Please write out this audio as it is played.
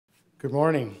Good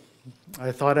morning.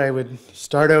 I thought I would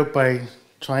start out by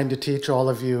trying to teach all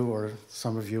of you, or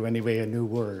some of you anyway, a new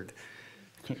word,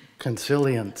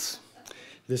 consilience.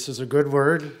 This is a good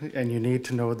word, and you need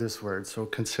to know this word. So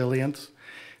consilience,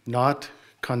 not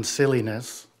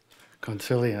consiliness,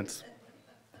 consilience.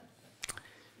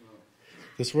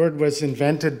 This word was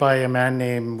invented by a man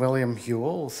named William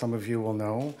Whewell. Some of you will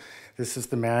know. This is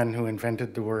the man who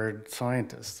invented the word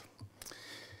scientist.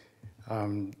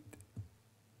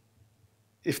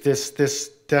 If this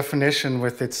definition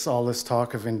with all this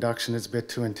talk of induction is a bit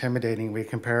too intimidating, we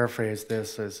can paraphrase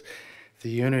this as the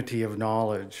unity of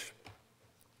knowledge.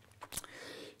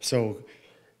 So,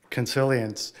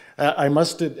 consilience. I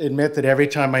must admit that every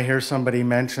time I hear somebody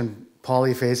mention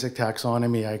polyphasic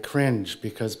taxonomy, I cringe,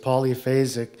 because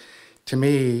polyphasic, to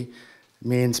me,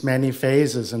 means many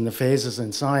phases, and the phases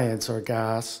in science are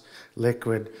gas,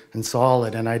 liquid, and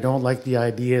solid, and I don't like the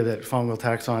idea that fungal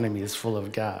taxonomy is full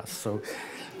of gas. So,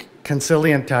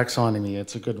 consilient taxonomy,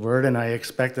 it's a good word, and I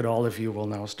expect that all of you will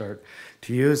now start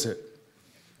to use it.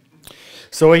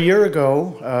 So a year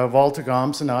ago, Walter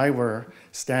Gomes and I were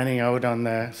standing out on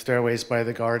the stairways by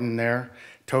the garden there,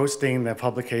 toasting the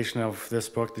publication of this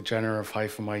book, The Genera of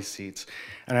Hyphomycetes.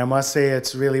 And I must say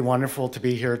it's really wonderful to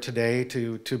be here today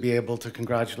to be able to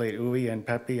congratulate Uwe and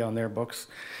Pepe on their books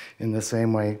in the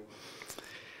same way.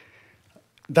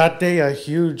 That day, a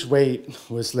huge weight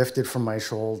was lifted from my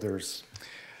shoulders.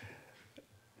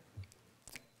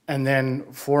 And then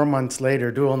 4 months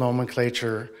later, dual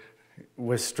nomenclature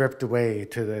was stripped away,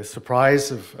 to the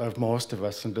surprise of most of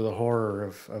us and to the horror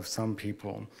of some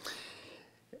people.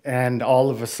 And all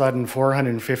of a sudden,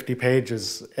 450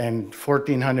 pages and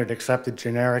 1,400 accepted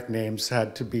generic names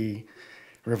had to be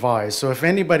revised. So if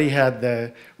anybody had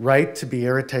the right to be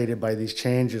irritated by these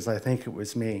changes, I think it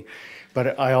was me.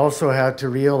 But I also had to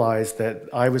realize that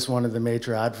I was one of the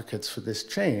major advocates for this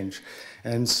change.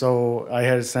 And so I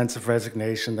had a sense of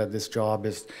resignation that this job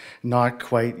is not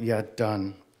quite yet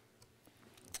done.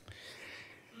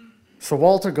 So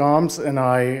Walter Gomes and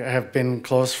I have been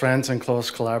close friends and close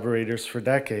collaborators for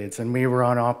decades, and we were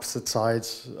on opposite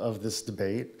sides of this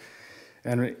debate.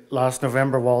 And last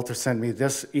November, Walter sent me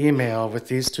this email with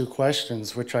these two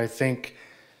questions, which I think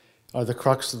are the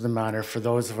crux of the matter for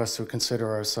those of us who consider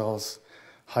ourselves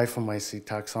hyphomycete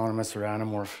taxonomists or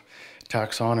Anamorph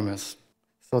taxonomists.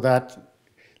 So that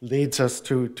leads us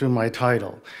to my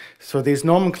title. So these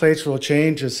nomenclatural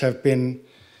changes have been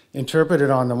interpreted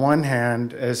on the one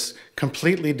hand as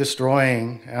completely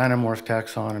destroying Anamorph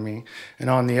taxonomy, and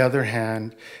on the other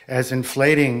hand as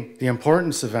inflating the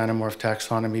importance of Anamorph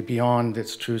taxonomy beyond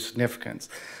its true significance.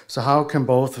 So how can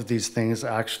both of these things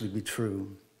actually be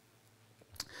true?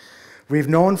 We've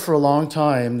known for a long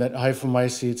time that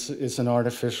hyphomycetes is an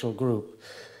artificial group,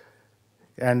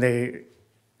 and they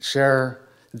share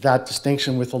that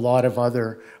distinction with a lot of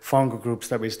other fungal groups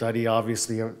that we study,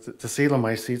 obviously the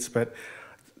coelomycetes, but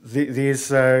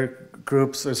these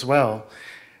groups as well.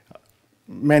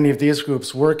 Many of these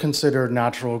groups were considered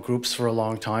natural groups for a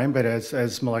long time, but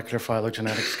as molecular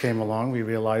phylogenetics came along, we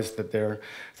realized that they're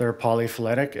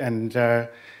polyphyletic, and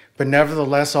but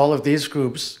nevertheless, all of these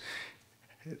groups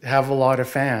have a lot of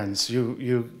fans.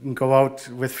 You can go out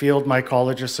with field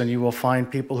mycologists and you will find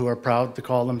people who are proud to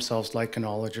call themselves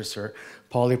lichenologists or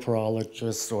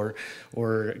polyporologists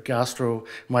or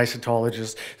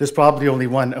gastromycetologists. There's probably only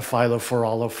one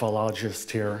phyllophorolophologist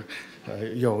here,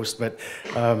 Joost, but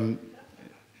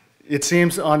it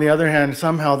seems, on the other hand,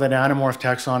 somehow that Anamorph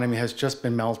taxonomy has just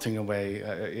been melting away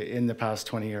in the past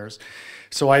 20 years.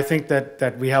 So I think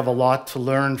that we have a lot to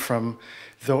learn from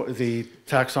the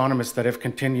taxonomists that have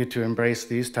continued to embrace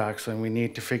these taxa, and we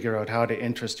need to figure out how to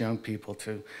interest young people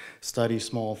to study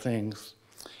small things.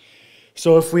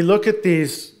 So if we look at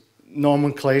these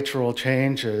nomenclatural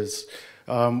changes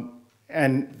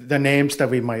and the names that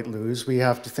we might lose, we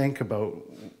have to think about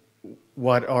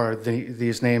what are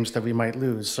these names that we might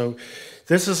lose. So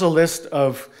this is a list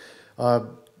of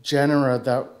genera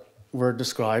that were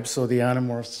described. So the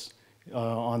Anamorphs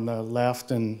on the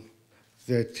left and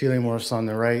the teleomorphs on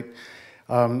the right.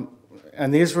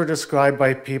 And these were described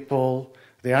by people,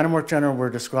 the Anamorph genera were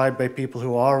described by people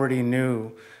who already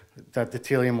knew that the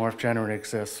teleomorph genera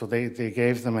exists. So they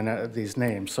gave them these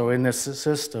names. So in this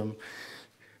system,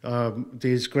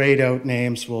 these grayed out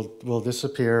names will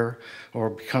disappear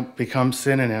or become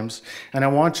synonyms. And I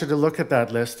want you to look at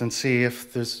that list and see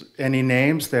if there's any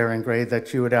names there in gray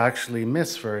that you would actually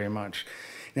miss very much.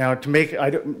 Now, to make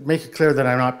it clear that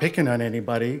I'm not picking on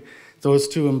anybody, those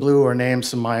two in blue are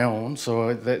names of my own,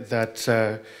 so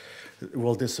that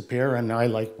will disappear, and I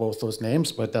like both those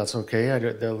names, but that's okay.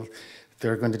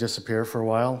 They're going to disappear for a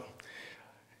while.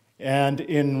 And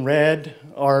in red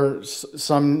are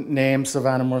some names of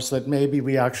Anamorphs that maybe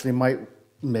we actually might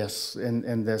miss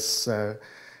in this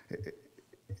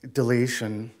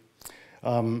deletion.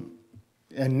 And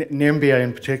Nimbia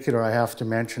in particular, I have to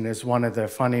mention, is one of the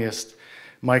funniest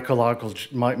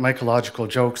mycological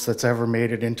jokes that's ever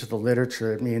made it into the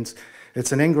literature.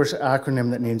 It's an English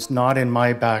acronym that means "not in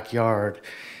my backyard."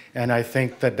 And I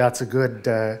think that that's a good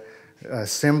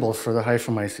symbol for the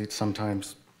hyphomycete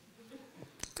sometimes.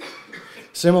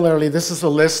 Similarly, this is a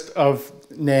list of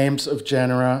names of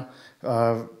genera,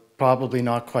 probably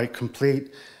not quite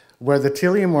complete, where the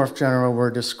teleomorph genera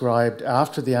were described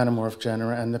after the anamorph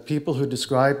genera, and the people who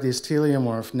described these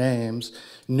teleomorph names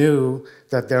knew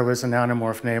that there was an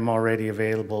anamorph name already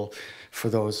available for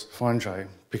those fungi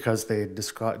because they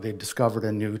discovered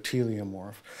a new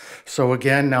teleomorph. So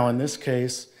again, now in this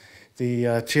case, the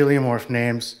teleomorph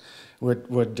names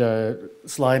would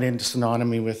slide into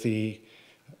synonymy with the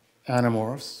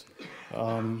anamorphs.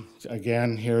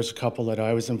 Again, here's a couple that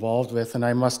I was involved with, and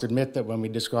I must admit that when we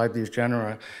described these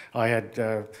genera, I had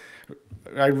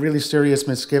really serious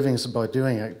misgivings about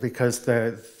doing it because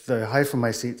the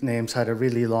hyphomycete names had a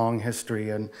really long history,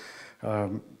 and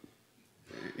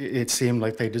it seemed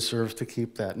like they deserved to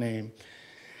keep that name.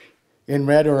 In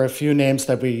red are a few names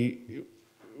that we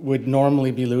would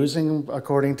normally be losing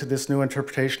according to this new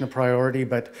interpretation of priority,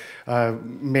 but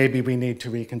maybe we need to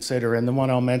reconsider. And the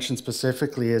one I'll mention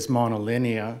specifically is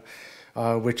Monolinea,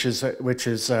 which is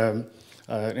an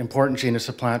important genus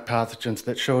of plant pathogens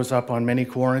that shows up on many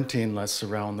quarantine lists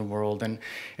around the world. And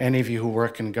any of you who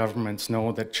work in governments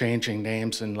know that changing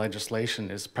names in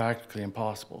legislation is practically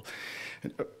impossible.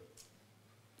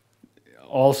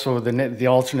 Also, the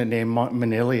alternate name,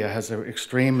 Monilia, has an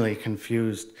extremely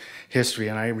confused history,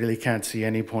 and I really can't see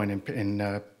any point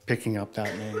in picking up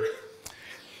that name.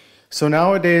 So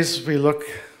nowadays, we look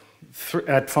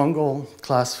at fungal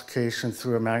classification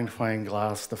through a magnifying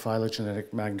glass, the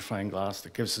phylogenetic magnifying glass,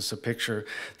 that gives us a picture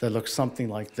that looks something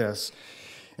like this.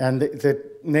 And the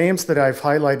names that I've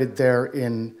highlighted there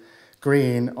in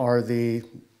green are the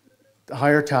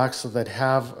higher taxa that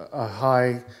have a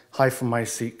high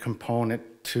hyphomycete component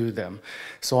to them.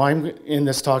 So I'm in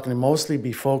this talk going to mostly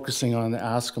be focusing on the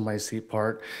ascomycete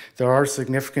part. There are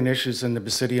significant issues in the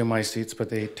basidiomycetes, but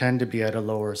they tend to be at a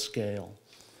lower scale.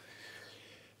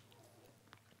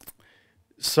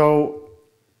 So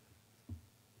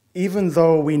even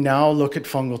though we now look at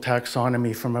fungal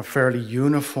taxonomy from a fairly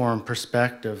uniform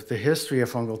perspective, the history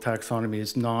of fungal taxonomy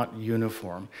is not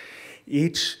uniform.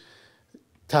 Each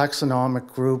taxonomic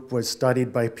group was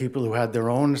studied by people who had their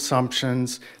own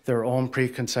assumptions, their own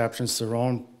preconceptions, their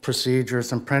own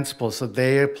procedures and principles that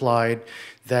they applied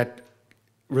that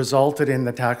resulted in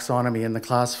the taxonomy and the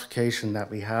classification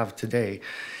that we have today.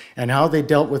 And how they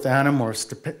dealt with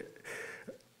anamorphs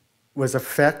was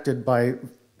affected by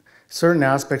certain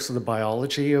aspects of the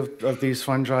biology of these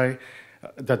fungi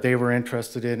that they were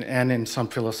interested in, and in some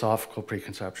philosophical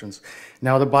preconceptions.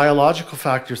 Now, the biological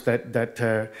factors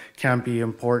that can be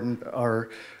important are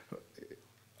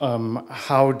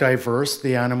how diverse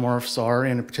the anamorphs are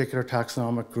in a particular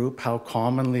taxonomic group, how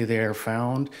commonly they are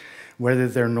found, whether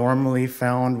they're normally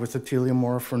found with a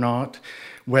teleomorph or not,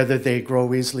 whether they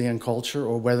grow easily in culture,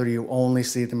 or whether you only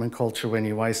see them in culture when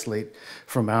you isolate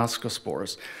from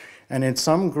ascospores. And in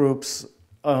some groups,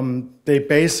 they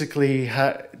basically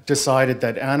decided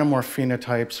that anamorph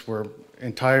phenotypes were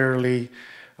entirely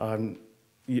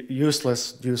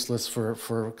useless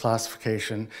for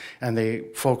classification, and they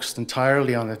focused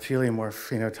entirely on the teleomorph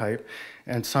phenotype,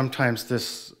 and sometimes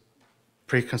this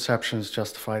preconception is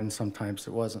justified and sometimes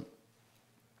it wasn't.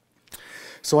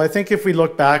 So I think if we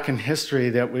look back in history,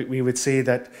 that we would see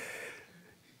that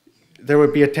there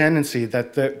would be a tendency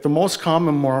that the most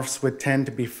common morphs would tend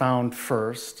to be found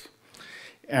first,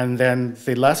 and then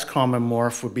the less common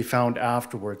morph would be found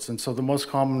afterwards. And so the most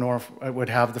common morph would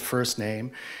have the first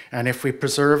name, and if we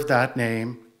preserve that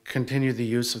name, continue the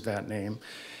use of that name,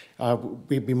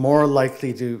 we'd be more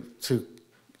likely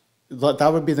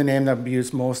that would be the name that would be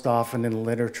used most often in the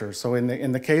literature. So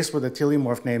in the case where the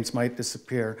teleomorph names might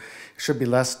disappear, it should be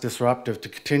less disruptive to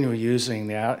continue using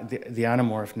the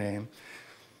anamorph name.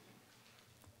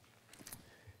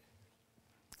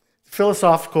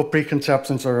 Philosophical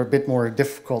preconceptions are a bit more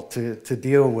difficult to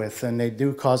deal with, and they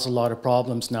do cause a lot of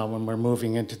problems now when we're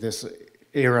moving into this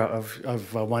era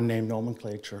of one-name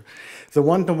nomenclature. The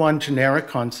one-to-one generic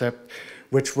concept,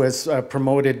 which was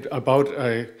promoted about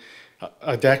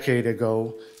a decade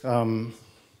ago,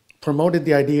 promoted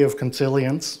the idea of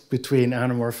consilience between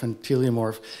anamorph and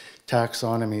teleomorph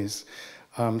taxonomies.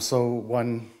 So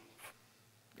one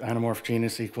anamorph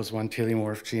genus equals one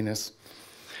teleomorph genus.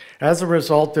 As a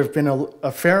result, there have been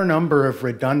a fair number of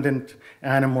redundant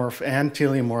Anamorph and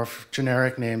Teleomorph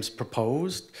generic names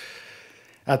proposed.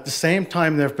 At the same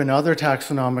time, there have been other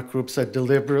taxonomic groups that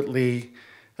deliberately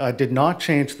did not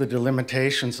change the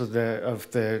delimitations of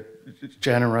the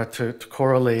genera to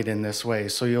correlate in this way.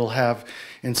 So you'll have,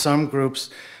 in some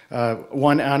groups,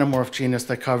 one Anamorph genus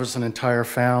that covers an entire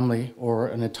family or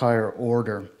an entire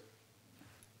order.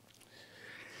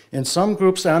 In some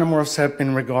groups, Anamorphs have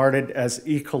been regarded as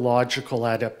ecological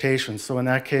adaptations. So in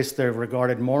that case, they're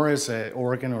regarded more as an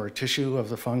organ or a tissue of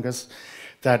the fungus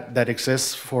that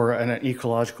exists for an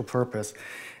ecological purpose.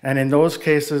 And in those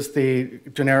cases, the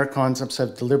generic concepts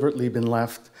have deliberately been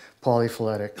left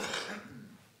polyphyletic.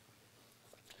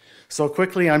 So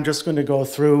quickly, I'm just going to go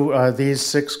through these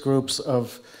 6 groups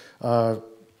of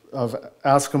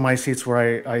ascomycetes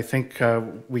where I think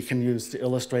we can use to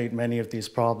illustrate many of these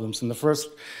problems. And the first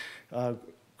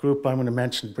group I'm going to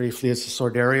mention briefly is the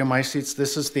Sordarieromycetes.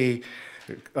 This is the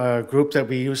group that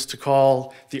we used to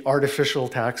call the artificial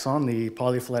taxon, the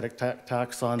polyphyletic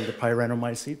taxon, the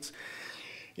Pyrenomycetes.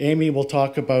 Amy will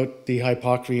talk about the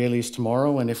Hypocreales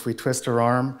tomorrow, and if we twist her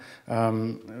arm,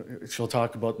 she'll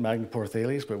talk about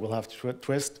Magnaporthales, but we'll have to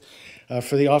twist.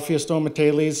 For the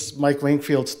Ophiostomatales, Mike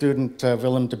Wingfield's student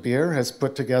Willem de Beer has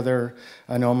put together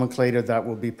a nomenclator that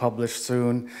will be published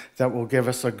soon that will give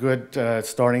us a good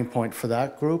starting point for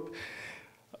that group.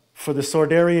 For the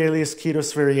Sordarierales,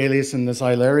 Chaetosphaeriales, and the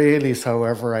Xylariales,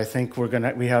 however, I think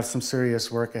we have some serious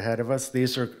work ahead of us.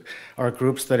 These are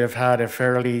groups that have had a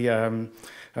fairly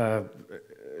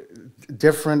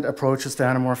different approaches to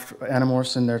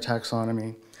anamorphs in their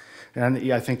taxonomy.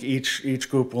 And I think each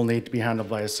group will need to be handled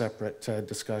by a separate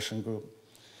discussion group.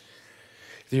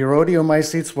 The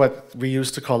Erodiomycetes, what we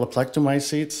used to call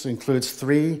Aplectomycetes, includes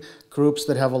 3 groups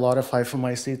that have a lot of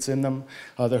hyphomycetes in them.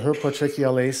 The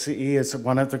Herpotrichialaceae is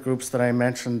one of the groups that I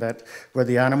mentioned where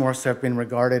the anamorphs have been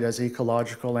regarded as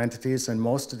ecological entities, and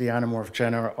most of the anamorph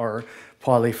genera are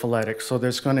polyphyletic. So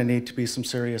there's going to need to be some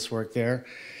serious work there.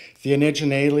 The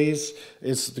Anigenales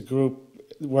is the group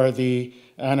where the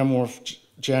anamorph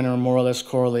genera more or less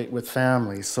correlate with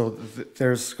families. So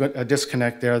there's a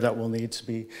disconnect there that will need to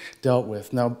be dealt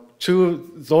with. Now,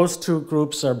 those 2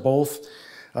 groups are both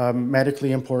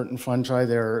medically important fungi.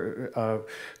 They're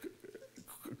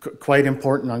quite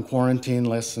important on quarantine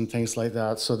lists and things like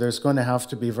that. So there's going to have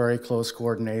to be very close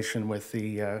coordination with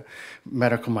the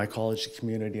medical mycology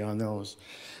community on those.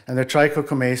 And the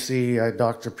Trichocomaceae,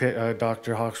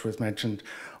 Dr. Hawksworth mentioned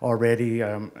already.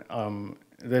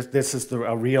 This is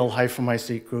a real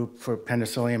hyphomycete group for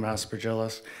Penicillium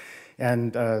aspergillus.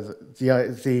 And the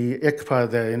ICPA,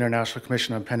 the International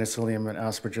Commission on Penicillium and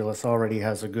Aspergillus, already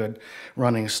has a good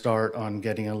running start on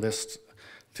getting a list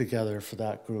together for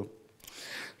that group.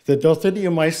 The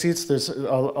Dilthidiomycetes, there's a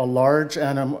large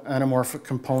anamorphic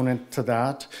component to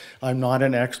that. I'm not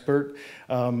an expert,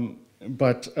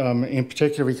 but in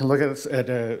particular, we can look at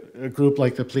a group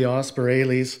like the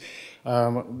Pleosporales,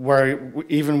 where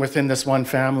even within this one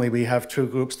family, we have 2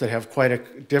 groups that have quite a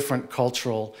different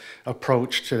cultural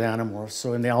approach to the anamorphs.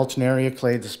 So in the Alternaria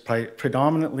clade, it's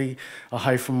predominantly a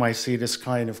hyphomycetes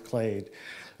kind of clade,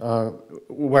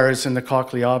 whereas in the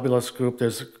Cochleobulus group,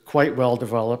 there's quite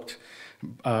well-developed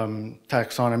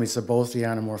taxonomies of both the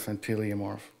anamorph and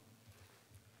teleomorph.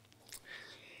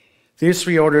 These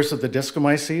 3 orders of the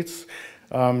Discomycetes,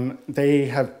 they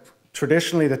have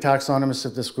traditionally, the taxonomists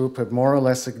of this group have more or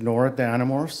less ignored the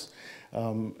anamorphs,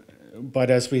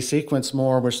 but as we sequence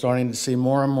more, we're starting to see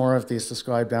more and more of these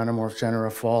described anamorph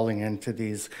genera falling into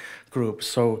these groups.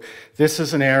 So this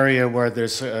is an area where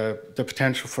there's the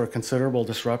potential for considerable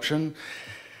disruption.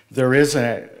 There is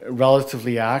a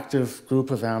relatively active group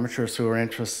of amateurs who are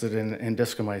interested in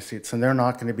Discomycetes, and they're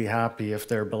not going to be happy if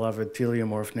their beloved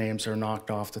teleomorph names are knocked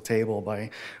off the table by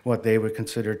what they would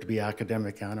consider to be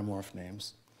academic anamorph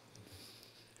names.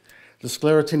 The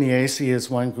Sclerotiniaceae is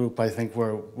one group, I think,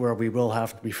 where we will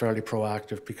have to be fairly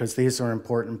proactive because these are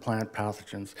important plant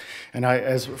pathogens. And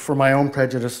as for my own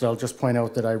prejudice, I'll just point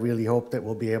out that I really hope that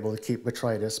we'll be able to keep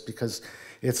Botrytis because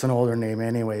it's an older name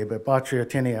anyway, but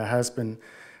Botryotinia has been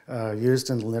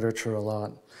used in the literature a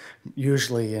lot,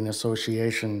 usually in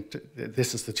association.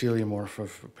 This is the teleomorph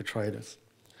of Botrytis.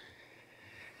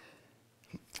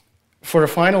 For a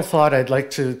final thought, I'd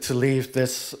like to leave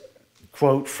this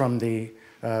quote from the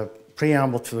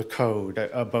preamble to the code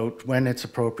about when it's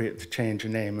appropriate to change a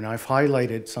name. And I've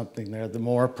highlighted something there, the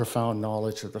more profound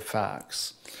knowledge of the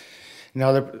facts.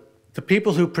 Now, the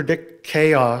people who predict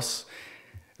chaos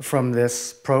from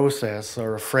this process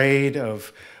are afraid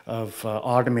of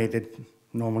automated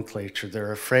nomenclature.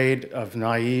 They're afraid of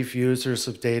naive users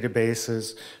of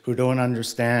databases who don't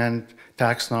understand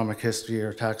taxonomic history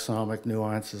or taxonomic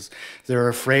nuances. They're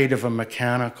afraid of a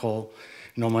mechanical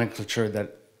nomenclature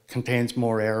that contains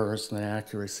more errors than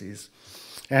accuracies.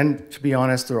 And to be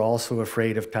honest, they're also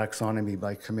afraid of taxonomy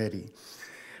by committee.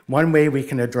 One way we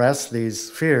can address these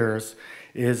fears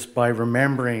is by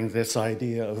remembering this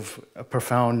idea of a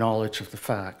profound knowledge of the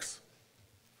facts.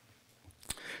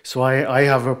 So I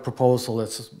have a proposal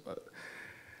that's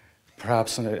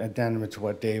perhaps an addendum to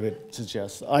what David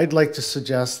suggests. I'd like to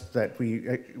suggest that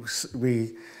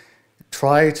we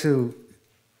try to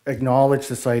acknowledge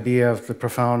this idea of the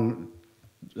profound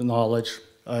knowledge,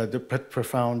 the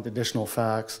profound additional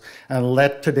facts, and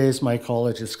let today's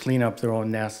mycologists clean up their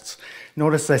own nests.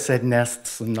 Notice I said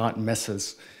nests and not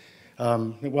messes.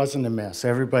 It wasn't a mess.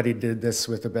 Everybody did this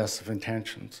with the best of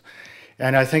intentions.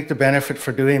 And I think the benefit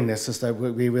for doing this is that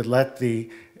we would let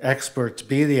the experts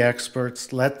be the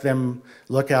experts, let them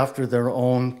look after their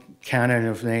own canon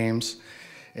of names.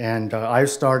 And I've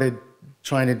started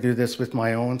trying to do this with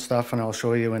my own stuff, and I'll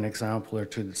show you an example or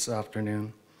two this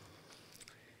afternoon.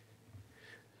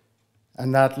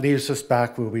 And that leaves us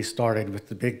back where we started with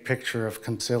the big picture of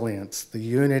consilience, the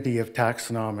unity of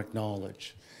taxonomic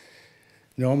knowledge.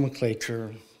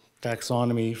 Nomenclature,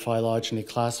 taxonomy, phylogeny,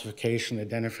 classification,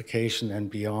 identification, and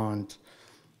beyond.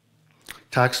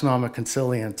 Taxonomic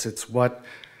consilience, it's what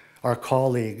our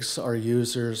colleagues, our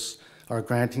users, our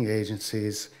granting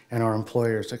agencies, and our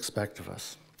employers expect of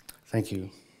us. Thank you.